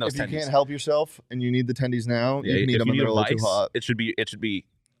is eating those tendies. can't help yourself and you need the tendies now, Yeah, you can eat if them you when need they're a a little too vice, hot. it should be.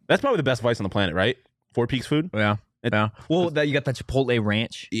 That's probably the best vice on the planet, right? Four Peaks food. Yeah. Yeah. Well, you got that Chipotle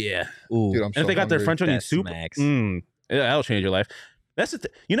ranch. Yeah. Ooh. Dude, I'm And so if they got their hungry. French onion That soup, smacks. that'll change your life. That's the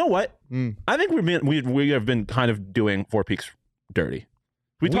you know what? I think we have been kind of doing Four Peaks dirty.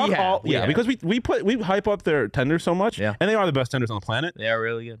 We talk because we hype up their tenders so much, and they are the best tenders on the planet. They are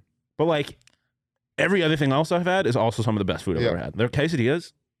really good. But like every other thing else I've had is also some of the best food I've ever had. Their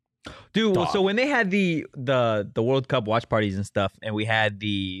quesadillas, dude. Well, dog. so when they had the World Cup watch parties and stuff, and we had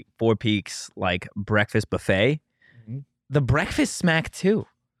the Four Peaks like breakfast buffet, the breakfast smack too.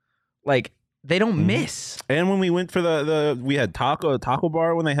 Like they don't miss. and when we went for we had taco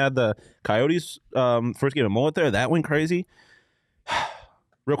bar when they had the Coyotes first game of mullet there, that went crazy.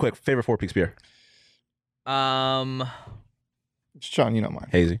 Real quick, favorite Four Peaks beer? Sean, you know mine.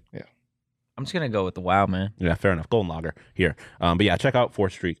 Hazy. Yeah. I'm just gonna go with the Wow, man. Yeah, fair enough. Golden Lager here. But yeah, check out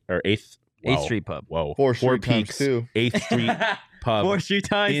 4th Street or 8th. 8th Street Pub. Whoa. 4th Four Street times Peaks. 2. 8th Street Pub. 4th Street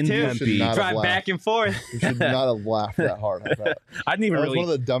times in two. Should not have Drive laughed. back and forth. You should not have laughed that hard at that. I didn't even That was really one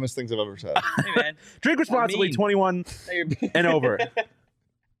of the dumbest things I've ever said. Hey man, drink responsibly. mean. 21 and over.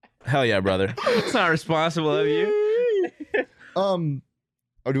 Hell yeah, brother. it's not responsible of you.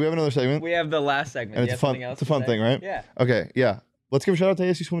 Oh, do we have another segment? We have the last segment. And You it's have fun. something else It's a to fun say? thing, right? Yeah. Okay, yeah. Let's give a shout out to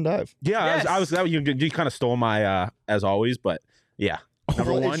ASU Swim and Dive. Yeah, Yes. you kind of stole my as always, but yeah,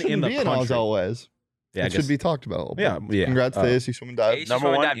 number Well, it one shouldn't in the be an country. as always. Yeah, I It guess. should be talked about a little bit. Yeah, yeah. Congrats to ASU Swim and Dive ASU number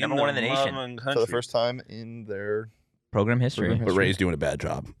Swim and one, Dive, number one in the nation. for the first time in their. Program history. Program But Ray's doing a bad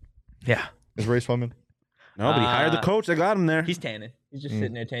job. Yeah. Is Ray swimming? No, but he hired the coach. They got him there. He's tanning. He's just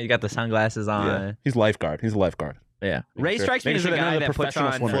sitting there tanning. He's got the sunglasses on. Yeah. He's lifeguard. He's a lifeguard. Yeah. Ray sure- strikes me making as a sure that none guy of the that puts professional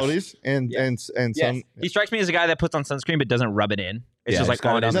on swimmers- Floaties and Yeah. and Yes. some. He strikes me as a guy that puts on sunscreen but doesn't rub it in. It's Yeah, just he's like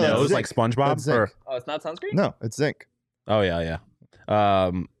got on it his No, that's nose. zinc. like SpongeBob. That's zinc. Or, Oh, it's not sunscreen? No, it's zinc. oh yeah.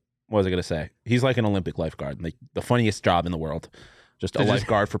 What was I gonna say? He's like an Olympic lifeguard. Like the funniest job in the world. Just a To just-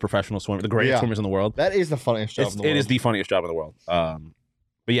 lifeguard for professional swimmers, the greatest Yeah. swimmers in the world. That is the funniest job in the world. It is the funniest job in the world.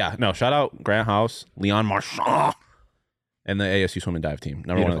 But yeah, no, shout out Grant House, Leon Marchand, and the ASU swim and dive team,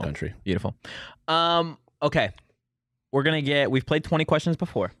 number one in the Beautiful. country. Beautiful. Okay. We've played 20 questions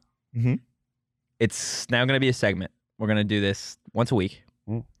before. Mhm. It's now going to be a segment. We're going to do this once a week.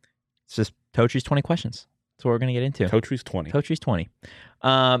 Mm. It's just Tochi's 20 questions. That's what we're going to get into. Coachry's 20. Tochi's 20.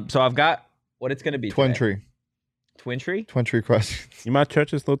 So I've got what it's going to be. Twin today. tree. Twin tree? Twin tree questions. You might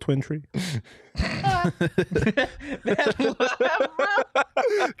church this little twin tree.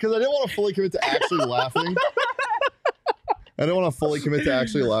 Because I didn't want to fully commit to actually laughing. I didn't want to fully commit to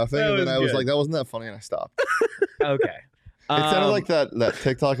actually laughing, That and then was I was good. like, "That wasn't that funny," and I stopped. Okay. It sounded like that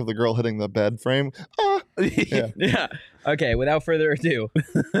TikTok of the girl hitting the bed frame. Ah. Yeah. Yeah. Okay. Without further ado,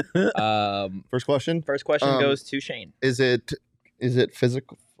 First question: first question Um, goes to Shane. Is it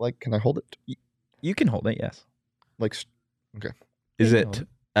physical? Like, can I hold it? You can hold it. Yes. Like, Is Yeah, it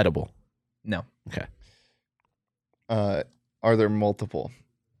edible? No. are there multiple?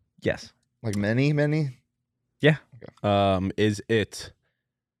 Yes. Like many? Is it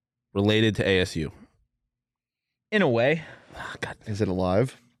related to ASU? In a way. Oh, God. Is it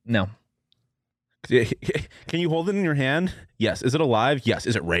alive? No. Can you hold it in your hand? Yes. Is it alive? Yes.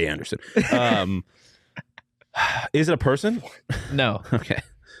 Is it Ray Anderson? Is it a person? No. Okay.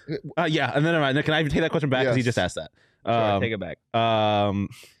 Yeah. And then can I even take that question back because he Yes. just asked that? Sure, take it back.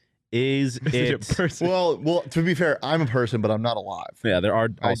 Is it? person? Well, to be fair, I'm a person, but I'm not alive. Yeah, there are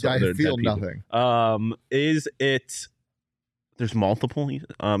also I other feel dead people. nothing. Is it? There's multiple.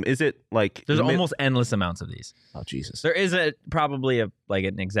 Is it like There's almost endless amounts of these. Oh Jesus! There is probably an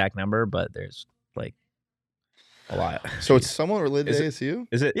exact number, but there's like A lot. So it's somewhat related Is to ASU?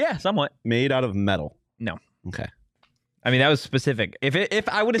 Is it yeah, somewhat. made out of metal? No. Okay. I mean, that was specific. If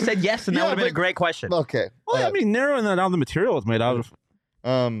I would have said yes, then that Yeah, would have been a but- great question. Okay. Well, I mean, narrowing that down, the material it's made out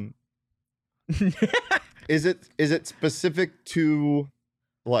of. Is it specific to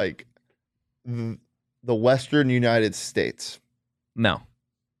like the Western United States? No.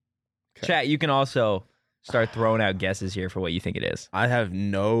 Okay. Chat, you can also start throwing out guesses here for what you think it is. I have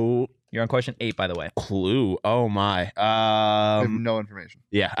no You're on question 8, by the way. clue. Oh my. I have no information.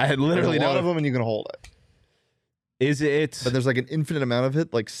 Yeah, I had There's literally a lot no. of them, and you can hold it. Is it? But there's like an infinite amount of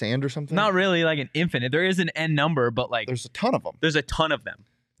it, like sand or something. Not really like an infinite. There is an n number, but like There's a ton of them, there's a ton of them.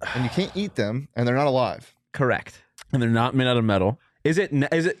 and you can't eat them, and they're not alive. Correct. and they're not made out of metal. Is it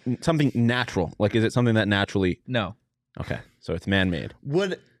something natural? Like, is it something that naturally? No. Okay, so it's man-made.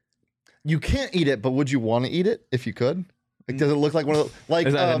 Would you can't eat it, but would you want to eat it if you could? Like, does it look like one of those, like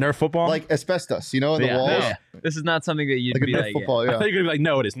Is that a Nerf football? like asbestos? You know, in the Yeah, walls, yeah. This is not something that you'd like a be Nerf like. football. I Yeah. thought you were gonna be like,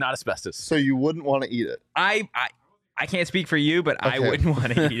 no, it is not asbestos. So you wouldn't want to eat it. I can't speak for you, but I Okay. wouldn't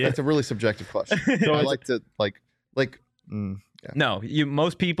want to eat That's it. a really subjective question. So I it's- like to yeah. No,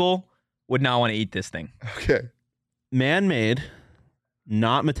 most people would not want to eat this thing. Okay. Man-made,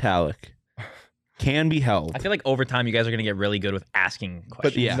 not metallic, can be held. I feel like over time you guys are gonna get really good with asking But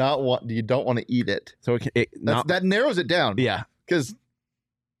questions. Yeah. you don't want to eat it. So That narrows it down. yeah, Because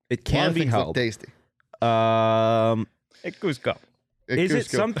it can be held. tasty. It goes go. Is it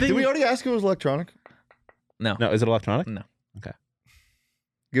something- Did we already ask if it was electronic? No. No, is it electronic? No.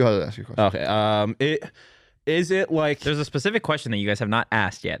 You had to ask your question. Okay. Is it like? There's a specific question that you guys have not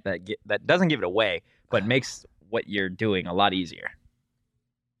asked yet that doesn't give it away, but makes what you're doing a lot easier.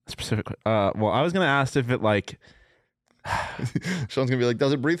 Specific. Well, I was gonna ask if it like. Sean's gonna be like,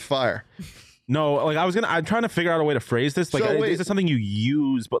 "Does it breathe fire?" No, like I'm trying to figure out a way to phrase this. Like, So, wait. is it something you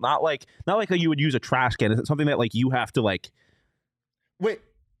use, but not like you would use a trash can? Is it something that like you have to like Wait,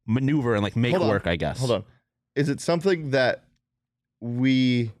 maneuver and like make Hold on. work? I guess. hold on. Is it something that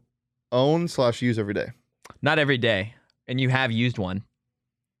we own / use every day? Not every day, and you have used one.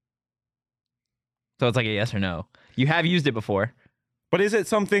 So it's like a yes or no. You have used it before. But is it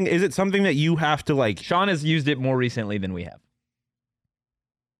something? Is it something that you have to like? Sean has used it more recently than we have.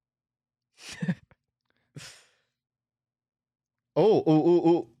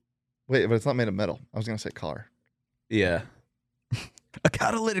 Oh. Wait, but it's not made of metal. I was gonna say car. Yeah. A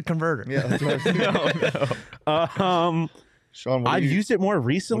catalytic converter. Yeah, that's what I was thinking. No. Sean, what I've do you, used it more what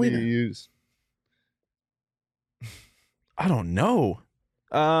recently. do you use? I don't know.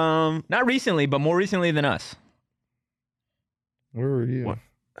 Not recently, but more recently than us. Where were you? What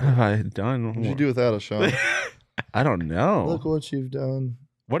have I done? What did you do without us, Sean? I don't know. Look what you've done.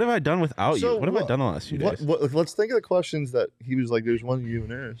 What have I done without So you? What have I what- done the last few days? Let's think of the questions that he was like, there's one you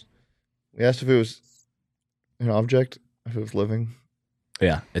and Eris. We asked if it was an object, if it was living.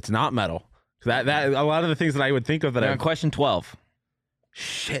 Yeah, it's not metal. That a lot of the things that I would think of that We're I on question 12.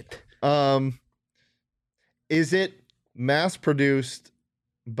 shit. Is it mass produced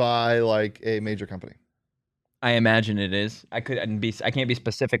by like a major company? I imagine it is. I can't be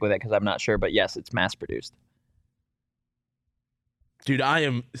specific with it because I'm not sure, but yes, it's mass produced. Dude,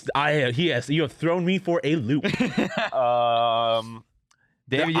 you have thrown me for a loop. David,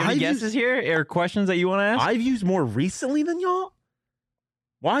 you have any I've guesses here or questions that you want to ask? I've used more recently than y'all?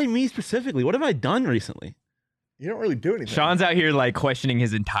 Why me specifically? What have I done recently? You don't really do anything. Sean's out here like questioning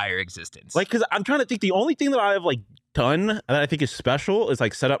his entire existence. Like, because I'm trying to think, the only thing that I have like done that I think is special is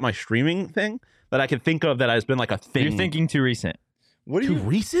like set up my streaming thing that I can think of that has been like a thing. You're thinking too recent. What do too you?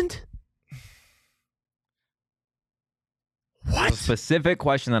 recent? A What? specific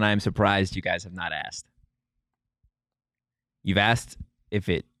question that I am surprised you guys have not asked. You've asked if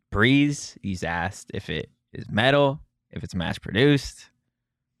it breathes. You've asked if it is metal, if it's mass produced.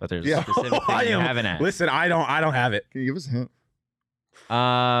 But there's Yeah. a specific thing you haven't asked. Listen, I don't have it. Can you give us a hint?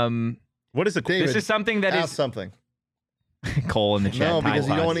 What is it? David, This is something that ask is something. Cole in the chat. No, because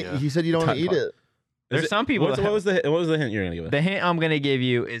you Tide don't want Pods. to. He said you don't want to Tide eat Pod. it. There's some people. What that was the hint you're gonna give us? The hint I'm going to give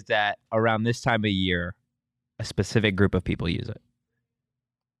you is that around this time of year, a specific group of people use it.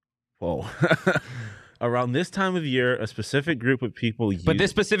 Whoa. Around this time of year, a specific group of people use But this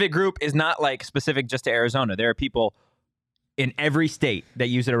specific group is not like specific just to Arizona. There are people in every state that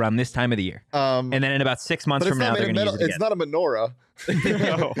use it around this time of the year. And then in about 6 months but from it's now, not they're made going of to metal. use it It's again. not a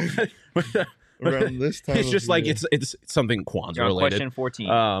menorah. Around this time, It's just of like year. it's something Kwanzaa You're on related. question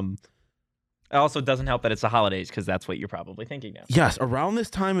 14. It also doesn't help that it's the holidays because that's what you're probably thinking now. Yes, around this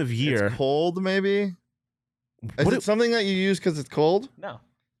time of year. It's cold, maybe. Is What it something that you use because it's cold? No.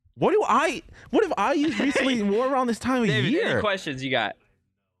 What have I used recently more around this time of David, year? any questions you got?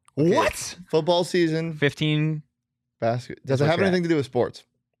 What? Football season, 15? basket. That's Does it what have you're anything to do with sports?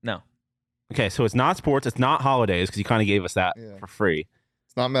 No. Okay, so it's not sports, it's not holidays because you kind of gave us that Yeah. for free.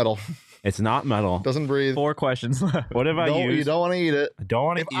 It's not metal. It's not metal. Doesn't breathe. 4 questions left. What have I You used? don't want to eat it. I don't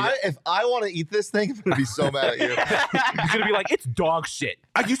want to If eat it. if I want to eat this thing, I'm gonna be so mad at you. He's gonna be like, it's dog shit.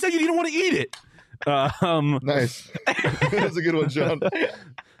 You said you didn't want to eat it. Nice. That's a good one, John.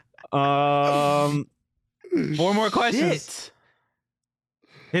 4 more questions. Shit.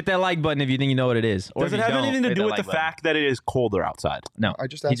 Hit that like button if you think you know what it is. Or Does if it you have don't, anything to hit do that with like the button. fact that it is colder outside? No. I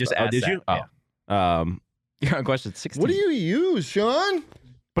just He asked. just that. asked did that. you? Yeah. You're on question 16. What do you use, Sean?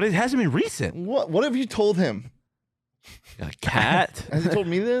 But it hasn't been recent. What have you told him? A cat. Has he told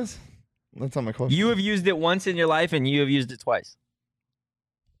me this? That's not my question. You have used it once in your life and you have used it twice.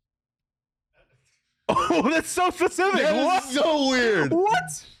 Oh, that's so specific. That What? is so weird.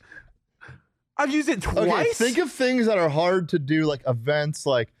 What? I've used it twice. Okay, think of things that are hard to do, like events,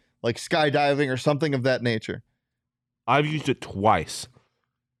 like skydiving or something of that nature. I've used it twice.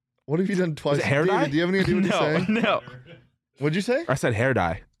 What have you done twice? it hair David, dye? do you have any idea what you're saying? No. What'd you say? I said hair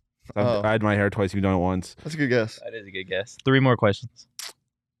dye. Oh. I had my hair twice. You've done it once. That's a good guess. That is a good guess. 3 more questions.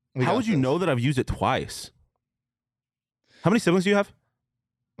 We How got would you this. know that I've used it twice? How many siblings do you have?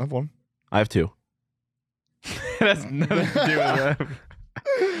 I have one. I have 2. That's nothing to do with that.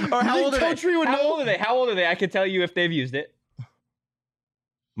 Or how You old are think they? Totri would How know? old are they? How old are they? I can tell you if they've used it.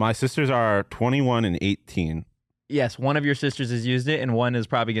 My sisters are 21 and 18. Yes, one of your sisters has used it, and one is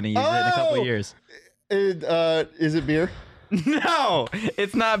probably going to use it in a couple Oh! of years. Is it beer? No,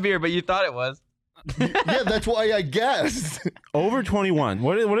 it's not beer, but you thought it was. Yeah, that's why I guessed. Over 21.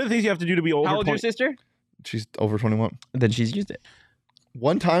 What are the things you have to do to be over How old 20? your sister? She's over 21. Then she's used it.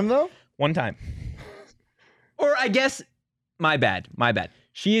 One time though? One time. Or I guess, my bad.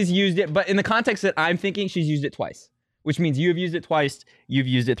 She has used it, but in the context that I'm thinking, she's used it twice, which means you have used it twice, you've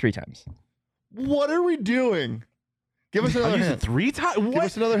used it 3 times. What are we doing? Give us I've another used it hint. 3 times. What?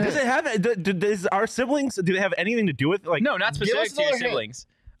 us another Does hint. it have? Does our siblings? Do they have anything to do with like? No, not Give specific us to your another hint. siblings.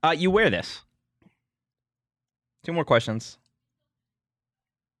 You wear this. 2 more questions.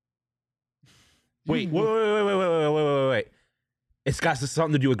 Wait. It's got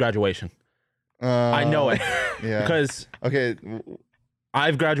something to do with graduation. I know it Yeah. because Okay.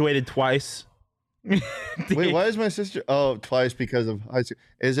 I've graduated twice, Wait, why is my sister? Oh, twice because of high school.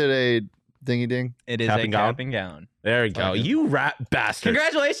 Is it a dingy ding? It is Cap a and gown? cap and gown. There you go. Okay. You rat bastard.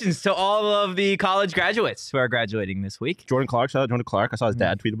 Congratulations to all of the college graduates who are graduating this week. Jordan Clark. Shout out Jordan Clark. I saw his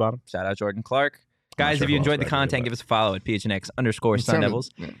dad tweet about him. Shout out Jordan Clark. Guys, sure if you who else enjoyed the graduated, content, but- give us a follow at PHNX_Sun Sounded-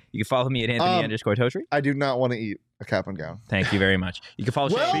 Devils. yeah. You can follow me at Anthony _Totri. I do not want to eat a cap and gown. Thank you very much. You can follow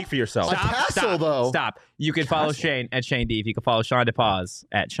Well, Shane. Speak for yourself. a tassel, though. Stop. You can follow Tassel. Shane at Shane Deep. You can follow Sean DePaz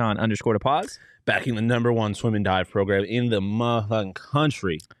at Sean_DePaz. Backing the #1 swim and dive program in the motherfucking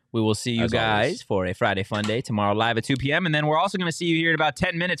country. We will see you As guys always. for a Friday Fun Day tomorrow live at 2 p.m. And then we're also going to see you here in about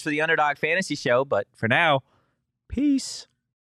 10 minutes for the Underdog Fantasy Show. But for now, peace.